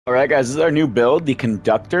Alright guys, this is our new build, the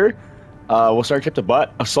Conductor. We'll start tip to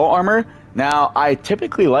butt. Assault armor. Now, I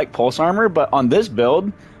typically like pulse armor, but on this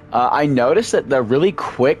build, I noticed that the really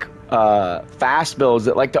quick, fast builds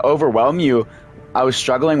that like to overwhelm you, I was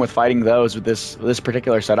struggling with fighting those with this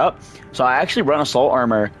particular setup. So I actually run assault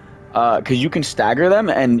armor, because you can stagger them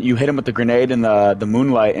and you hit them with the grenade and the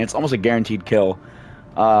Moonlight, and it's almost a guaranteed kill.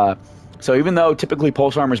 So even though typically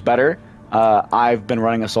pulse armor is better, I've been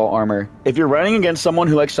running assault armor. If you're running against someone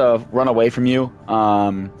who likes to run away from you,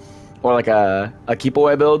 or like a keep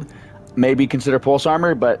away build, maybe consider pulse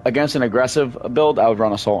armor, but against an aggressive build, I would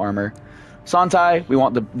run assault armor. Santai, we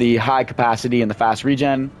want the high capacity and the fast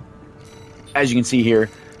regen. As you can see here,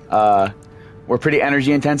 we're pretty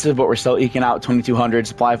energy intensive, but we're still eking out 2200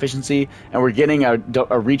 supply efficiency, and we're getting a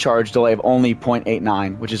recharge delay of only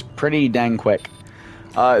 0.89, which is pretty dang quick.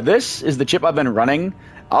 This is the chip I've been running.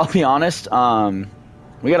 I'll be honest,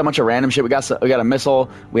 we got a bunch of random shit. We got a missile,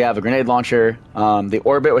 we have a grenade launcher, the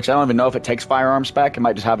Orbit, which I don't even know if it takes firearm spec, it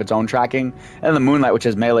might just have its own tracking, and the Moonlight, which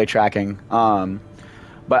has melee tracking.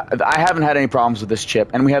 But I haven't had any problems with this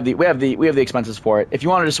chip, and we have the expenses for it. If you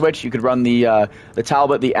wanted to switch, you could run the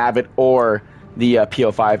Talbot, the Abbott, or the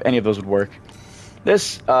PO5. Any of those would work.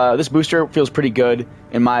 This booster feels pretty good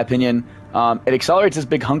in my opinion. It accelerates this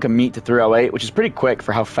big hunk of meat to 308, which is pretty quick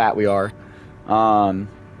for how fat we are.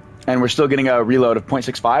 And we're still getting a reload of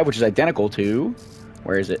 0.65, which is identical to,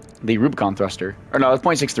 where is it? The Rubicon thruster. Or no, it's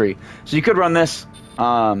 0.63. So you could run this,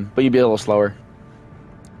 but you'd be a little slower.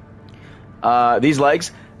 These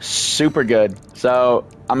legs, super good. So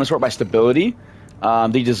I'm gonna sort by stability.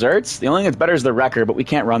 The desserts, the only thing that's better is the wrecker, but we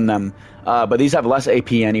can't run them. But these have less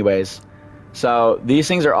AP anyways. So these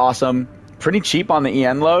things are awesome. Pretty cheap on the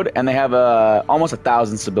EN load, and they have almost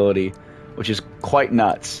 1,000 stability, which is quite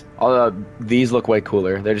nuts. Although these look way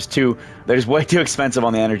cooler. They're just way too expensive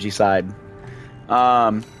on the energy side.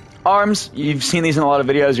 Arms, you've seen these in a lot of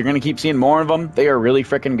videos. You're gonna keep seeing more of them. They are really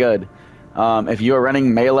freaking good. If you are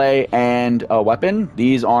running melee and a weapon,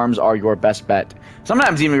 these arms are your best bet.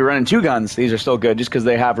 Sometimes even if you're running two guns, these are still good just because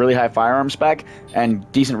they have really high firearm spec and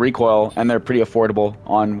decent recoil, and they're pretty affordable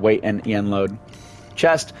on weight and EN load.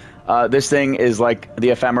 Chest, this thing is like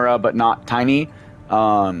the ephemera, but not tiny.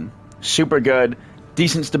 Super good,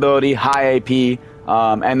 decent stability, high AP,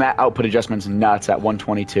 and that output adjustment's nuts at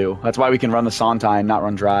 122. That's why we can run the Santai and not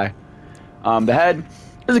run dry. The head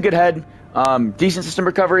is a good head. Decent system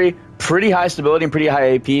recovery, pretty high stability and pretty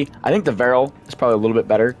high AP. I think the Varel is probably a little bit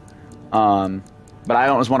better. But I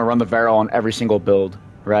don't just want to run the Varel on every single build,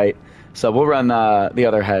 right? So we'll run the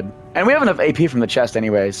other head. And we have enough AP from the chest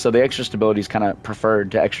anyways, so the extra stability is kind of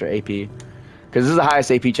preferred to extra AP. Because this is the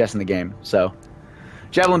highest AP chest in the game, so.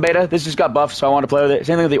 Javelin Beta, this just got buffed, so I wanted to play with it.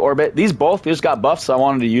 Same thing with the Orbit. These both just got buffed, so I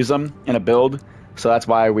wanted to use them in a build. So that's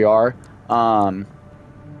why we are.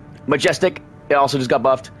 Majestic, it also just got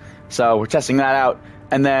buffed. So we're testing that out.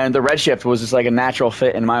 And then the REDSHIFT was just like a natural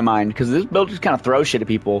fit in my mind, because this build just kind of throws shit at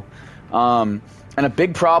people. And a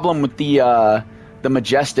big problem with the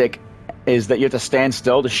Majestic is that you have to stand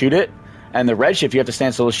still to shoot it. And the REDSHIFT, you have to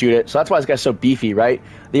stand still to shoot it. So that's why this guy's so beefy, right?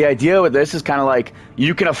 The idea with this is kind of like,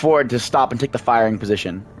 you can afford to stop and take the firing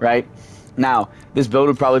position, right? Now, this build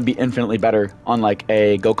would probably be infinitely better on like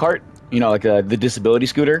a go-kart, you know, like the disability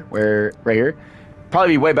scooter, where right here.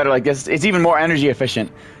 Probably be way better like this. It's even more energy efficient.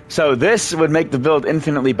 So this would make the build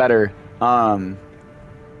infinitely better.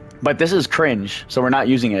 But this is cringe, so we're not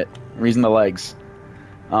using it. We're using the legs.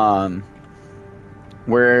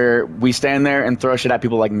 Where we stand there and throw shit at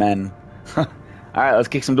people like men. Alright, let's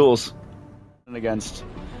kick some duels. Against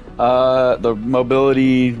the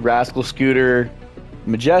mobility, rascal scooter,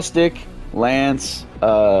 Majestic, Lance,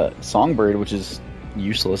 Songbird, which is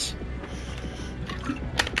useless.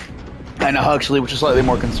 And Huxley, which is slightly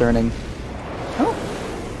more concerning. Oh.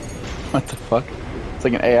 What the fuck? It's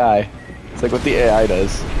like an AI. It's like what the AI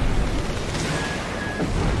does.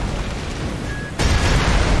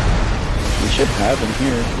 We should have him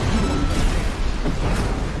here.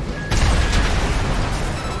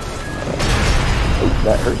 Oh,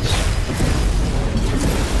 that hurts.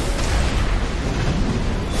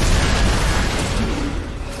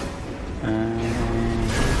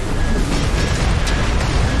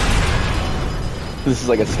 This is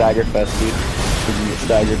like a stagger fest, dude. We can get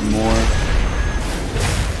staggered more.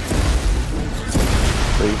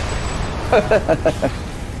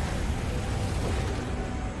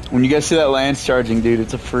 When you guys see that Lance charging, dude,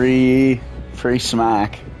 it's a free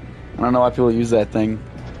smack. I don't know why people use that thing.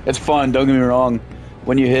 It's fun, don't get me wrong.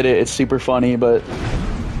 When you hit it, it's super funny, but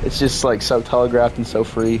it's just like so telegraphed and so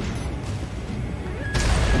free.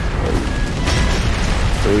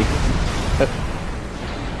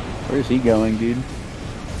 Where is he going, dude?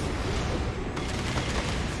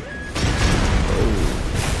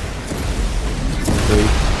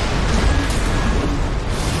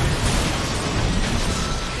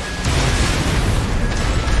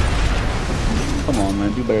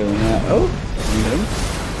 Oh, you hit him.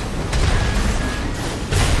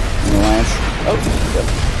 And the lance. Oh, yep.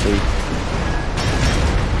 See.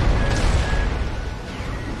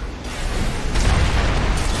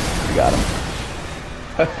 We got him.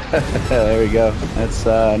 There we go. That's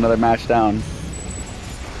another match down.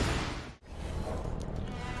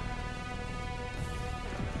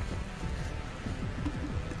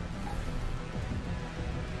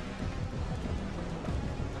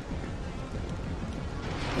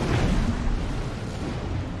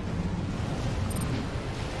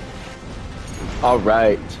 All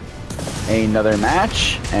right, another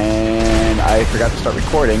match, and I forgot to start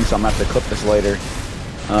recording, so I'm gonna have to clip this later.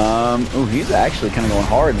 Ooh, he's actually kind of going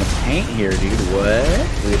hard in the paint here, dude. What?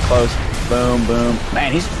 We get close. Boom, boom.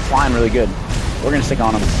 Man, he's flying really good. We're gonna stick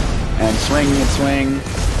on him and swing and swing,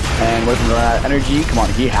 and wait for him to run out of energy. Come on,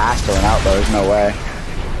 he has to run out though. There's no way.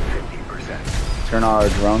 50%. Turn our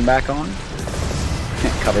drone back on.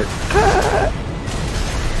 Cover.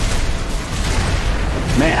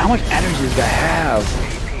 Man, how much energy does this guy have?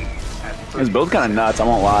 His build's kind of nuts, I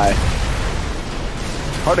won't lie.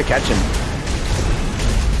 Hard to catch him.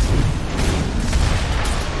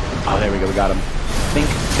 Oh, there we go, we got him. Think,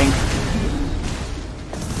 think.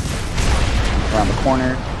 Around the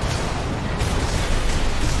corner.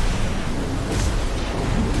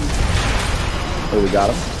 Oh, we got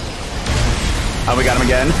him. Oh, we got him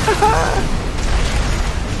again.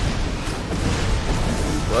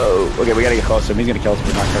 Whoa. Okay, we gotta get close to him. He's gonna kill us if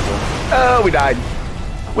we're not careful. Oh, we died.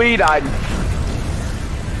 We died.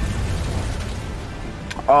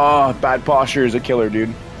 Oh, bad posture is a killer,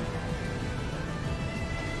 dude.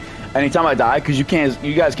 Anytime I die, because you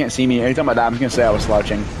guys can't see me. Anytime I die, I'm just gonna say I was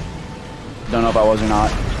slouching. Don't know if I was or not.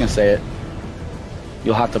 I'm just gonna say it.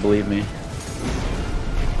 You'll have to believe me.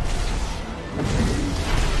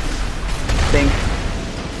 Think.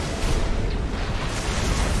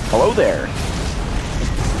 Hello there.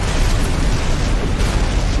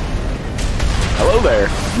 Hello there,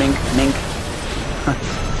 mink, mink.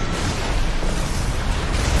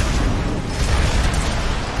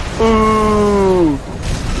 Ooh,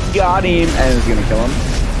 got him, and it's gonna kill him.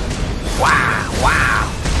 Wow, wow,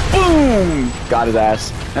 boom, got his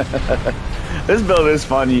ass. This build is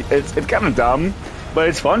fun. It's kind of dumb, but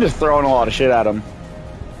it's fun just throwing a lot of shit at him.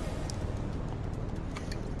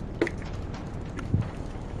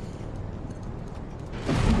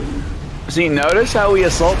 See, notice how we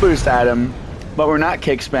assault boost at him. But we're not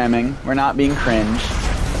kick spamming, we're not being cringe,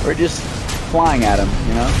 we're just flying at him,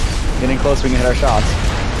 you know? Getting close so we can hit our shots.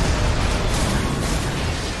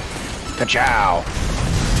 Ka-chow!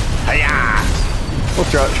 Hi-ya! We'll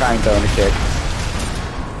try and throw in a kick.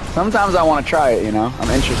 Sometimes I want to try it, you know? I'm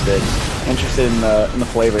interested in the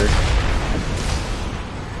flavor.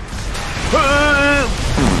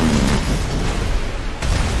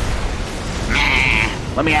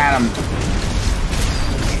 Let me at him.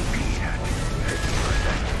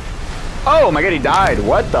 Oh my god, he died.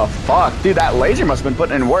 What the fuck? Dude, that laser must have been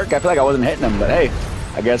putting in work. I feel like I wasn't hitting him, but hey,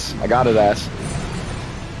 I guess I got his ass.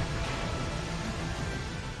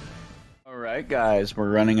 Alright guys, we're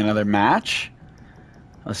running another match.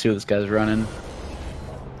 Let's see what this guy's running.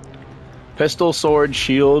 Pistol, sword,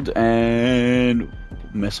 shield, and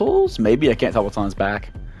missiles? Maybe, I can't tell what's on his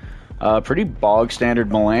back. Pretty bog standard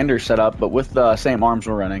Melander setup, but with the same arms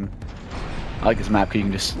we're running. I like this map because you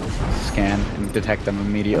can just scan and detect them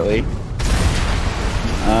immediately.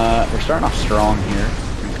 We're starting off strong here.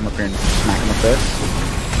 We're gonna come up here and smack him with this.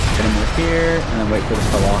 Hit him with here, and then wait for this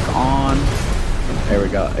to lock on. There we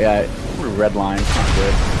go. Yeah, we're red line. It's not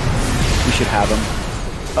good. We should have him.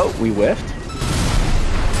 Oh, we whiffed.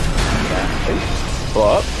 Okay.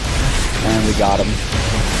 Blow up. And we got him.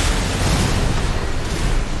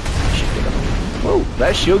 Should get him. Whoa,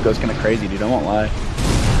 that shield goes kind of crazy, dude. I won't lie.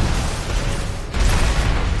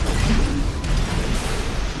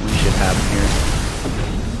 We should have him here.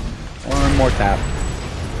 One more tap.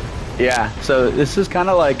 Yeah, so this is kind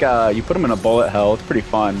of like you put them in a bullet hell. It's pretty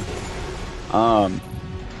fun.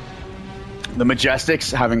 The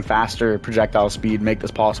Majestics having faster projectile speed make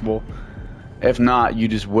this possible. If not, you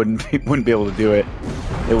just wouldn't be able to do it.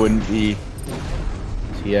 It wouldn't be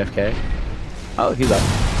TFK. Oh, he's up.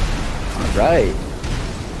 All right.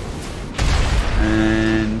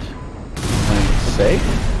 And safe.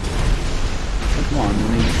 Come on,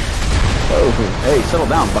 whoa, hey, settle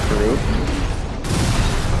down, buckaroo.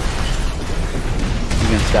 He's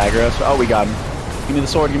gonna stagger us. Oh, we got him. Give me the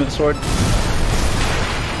sword, give me the sword.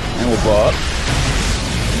 And we'll blow up.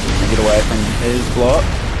 And get away from his blow up.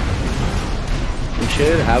 We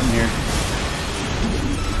should have him here.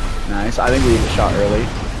 Nice. I think we get shot early.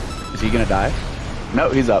 Is he gonna die? No,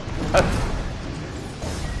 he's up.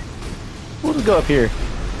 we'll just go up here.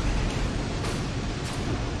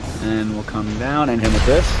 And we'll come down and hit him with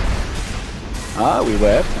this. Ah, we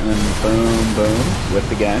whipped, and then boom, boom,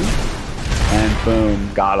 whipped again, and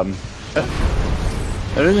boom, got him.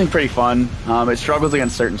 It is pretty fun. It struggles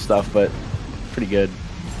against certain stuff, but pretty good.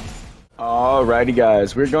 Alrighty,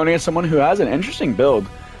 guys, we're going against someone who has an interesting build: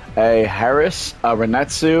 a Harris, a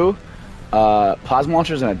Renetsu, plasma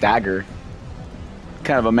launchers, and a dagger.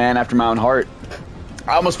 Kind of a man after my own heart.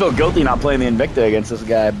 I almost feel guilty not playing the Invicta against this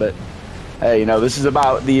guy, but hey, you know, this is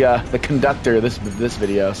about the conductor. This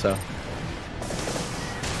video, so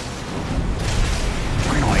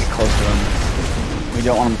we're gonna want to get close to him. We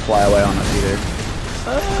don't want him to fly away on us either.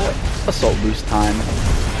 Assault boost time.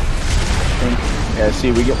 Yeah,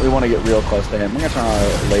 see, we want to get real close to him. We're gonna turn on our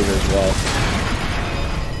laser as well.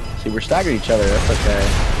 See, we're staggering each other. That's okay.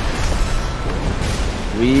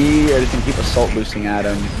 We are just gonna keep assault boosting at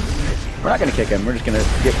him. We're not gonna kick him. We're just gonna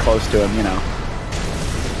get close to him, you know,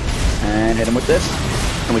 and hit him with this,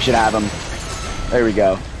 and we should have him. There we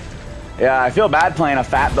go. Yeah, I feel bad playing a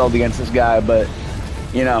fat build against this guy, but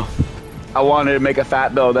you know, I wanted to make a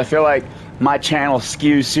fat build. I feel like my channel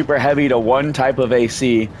skews super heavy to one type of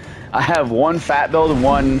AC. I have one fat build,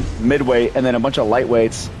 one midweight, and then a bunch of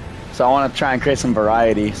lightweights. So I want to try and create some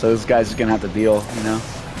variety. So this guy's just gonna have to deal, you know.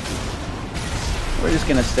 We're just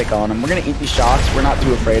gonna stick on him. We're gonna eat these shots. We're not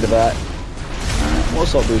too afraid of that. We'll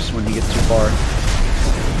assault boost when he gets too far.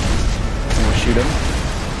 And we'll shoot him.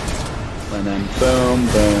 And then boom,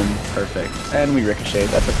 boom, perfect. And we ricochet.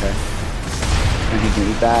 That's okay. And he's gonna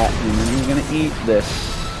eat that, and then he's gonna eat this.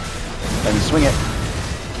 And then swing it.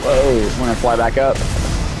 Whoa, we're gonna fly back up.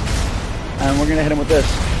 And we're gonna hit him with this.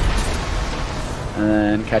 And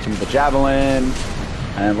then catch him with the javelin.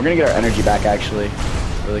 And we're gonna get our energy back actually,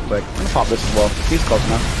 really quick. I'm gonna pop this as well. He's close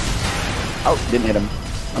enough. Oh, didn't hit him.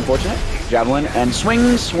 Unfortunate. Javelin, and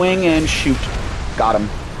swing, swing, and shoot. Got him.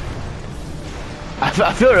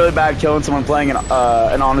 I feel really bad killing someone playing an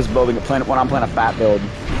honest building when I'm playing a fat build.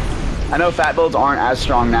 I know fat builds aren't as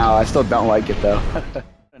strong now. I still don't like it though.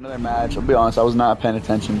 Another match. I'll be honest, I was not paying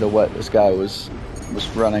attention to what this guy was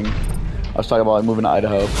running. I was talking about like, moving to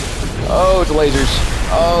Idaho. Oh, it's lasers.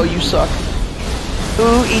 Oh, you suck.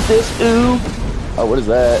 Ooh, eat this. Ooh. Oh, what is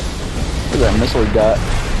that? What is that missile he got?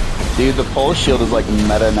 Dude, the pulse shield is like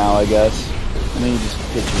meta now, I guess. And then he just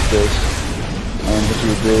hit you with this. And hit you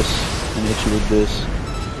with this. And hit you with this.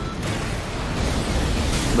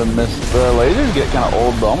 The lasers get kind of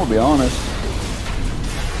old though, I'm gonna be honest.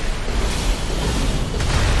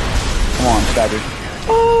 Come on, stagger.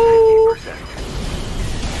 Oh!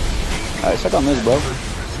 Alright, suck on this, bro.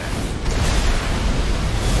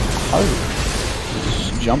 I was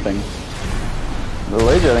just jumping. The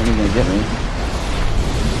laser, I think he's gonna get me.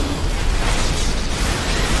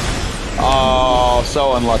 Oh,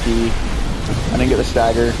 so unlucky. I didn't get the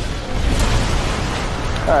stagger.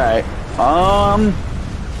 Alright. I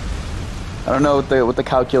don't know what the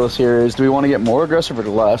calculus here is. Do we want to get more aggressive or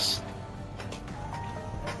less?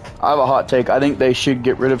 I have a hot take. I think they should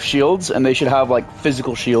get rid of shields, and they should have like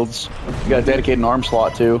physical shields. You gotta dedicate an arm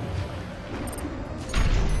slot too.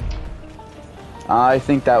 I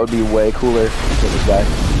think that would be way cooler. Look at this guy.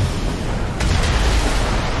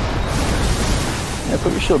 Yeah,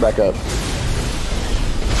 put your shield back up.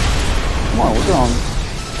 Come on, what's wrong?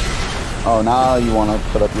 Oh, now you want to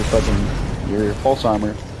put up your pulse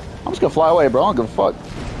armor. I'm just gonna fly away, bro. I don't give a fuck.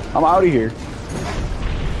 I'm out of here.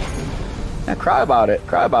 Yeah, cry about it.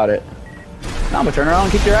 Cry about it. Now I'm gonna turn around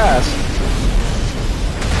and kick your ass.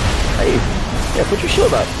 Hey, yeah, put your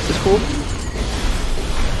shield up. It's cool.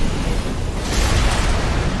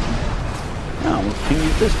 Now I'm gonna ping you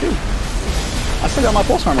with this too. I still got my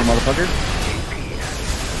pulse armor, motherfucker.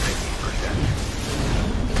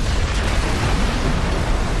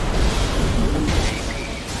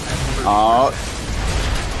 Oh,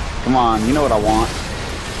 come on, you know what I want.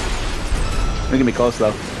 Look at me close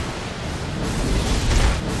though.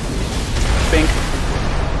 Bink.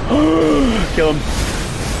 Kill him.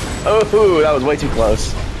 Oh, that was way too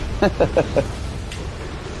close.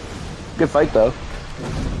 Good fight though.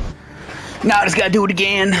 Now I just gotta do it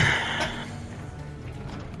again.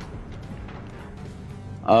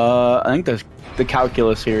 I think the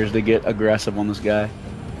calculus here is to get aggressive on this guy.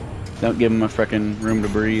 Don't give him a frickin' room to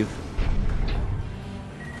breathe.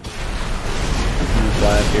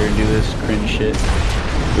 Fly up here and do this cringe shit.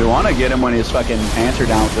 We want to get him when his fucking pants are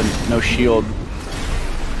down with no shield.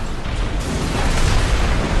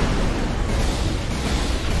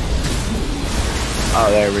 Oh,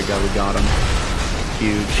 there we go. We got him.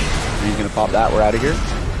 Huge. And he's gonna pop that. We're out of here.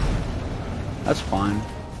 That's fine.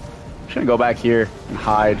 I'm just gonna go back here and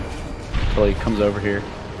hide until he comes over here.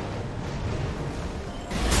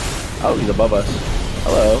 Oh, he's above us.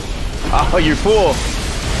 Hello. Oh, you fool!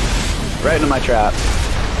 Right into my trap.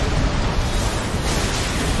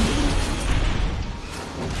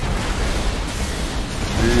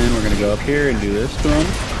 And we're gonna go up here and do this to him.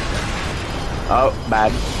 Oh,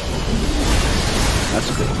 bad. That's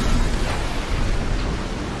cool.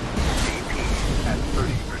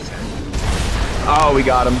 Oh, we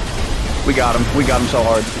got him. We got him. We got him so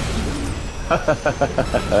hard.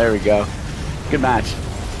 There we go. Good match.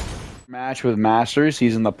 Match with Masters.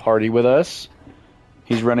 He's in the party with us.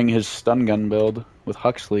 He's running his stun gun build with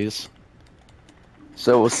Huxley's.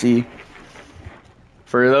 So we'll see.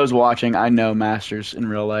 For those watching, I know Masters in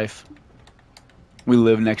real life. We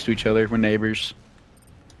live next to each other. We're neighbors.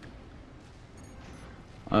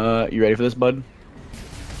 You ready for this, bud?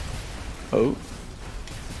 Oh.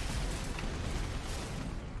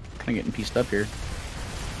 Kind of getting pieced up here.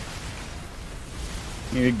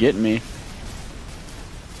 You're getting me.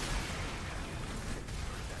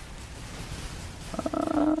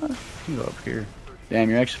 You go up here. Damn,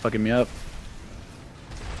 you're actually fucking me up.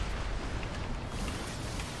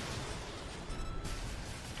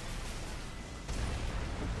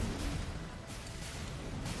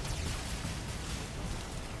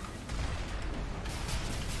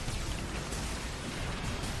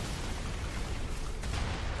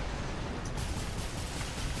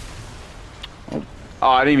 Oh,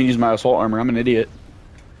 I didn't even use my assault armor. I'm an idiot.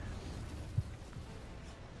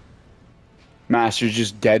 Master's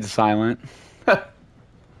just dead silent.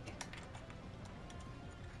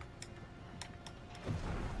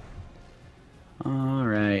 All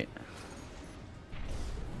right.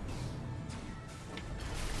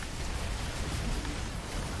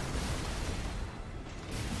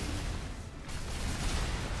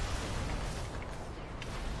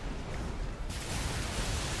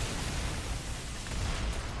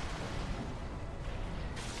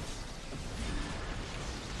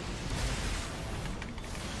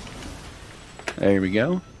 There we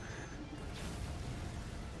go.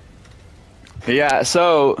 Yeah,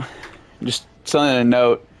 so just something to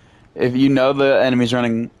note, if you know the enemy's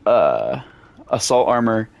running assault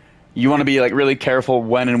armor, you want to be like really careful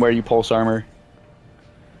when and where you pulse armor.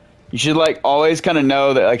 You should like always kind of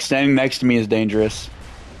know that like standing next to me is dangerous.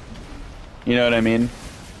 You know what I mean?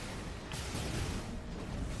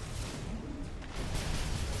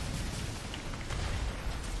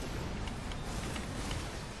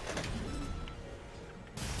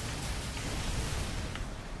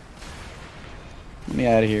 Get me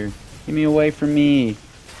out of here. Get me away from me.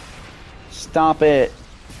 Stop it.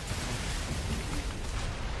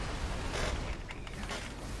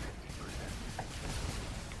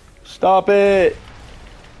 Stop it.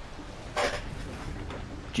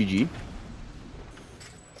 GG.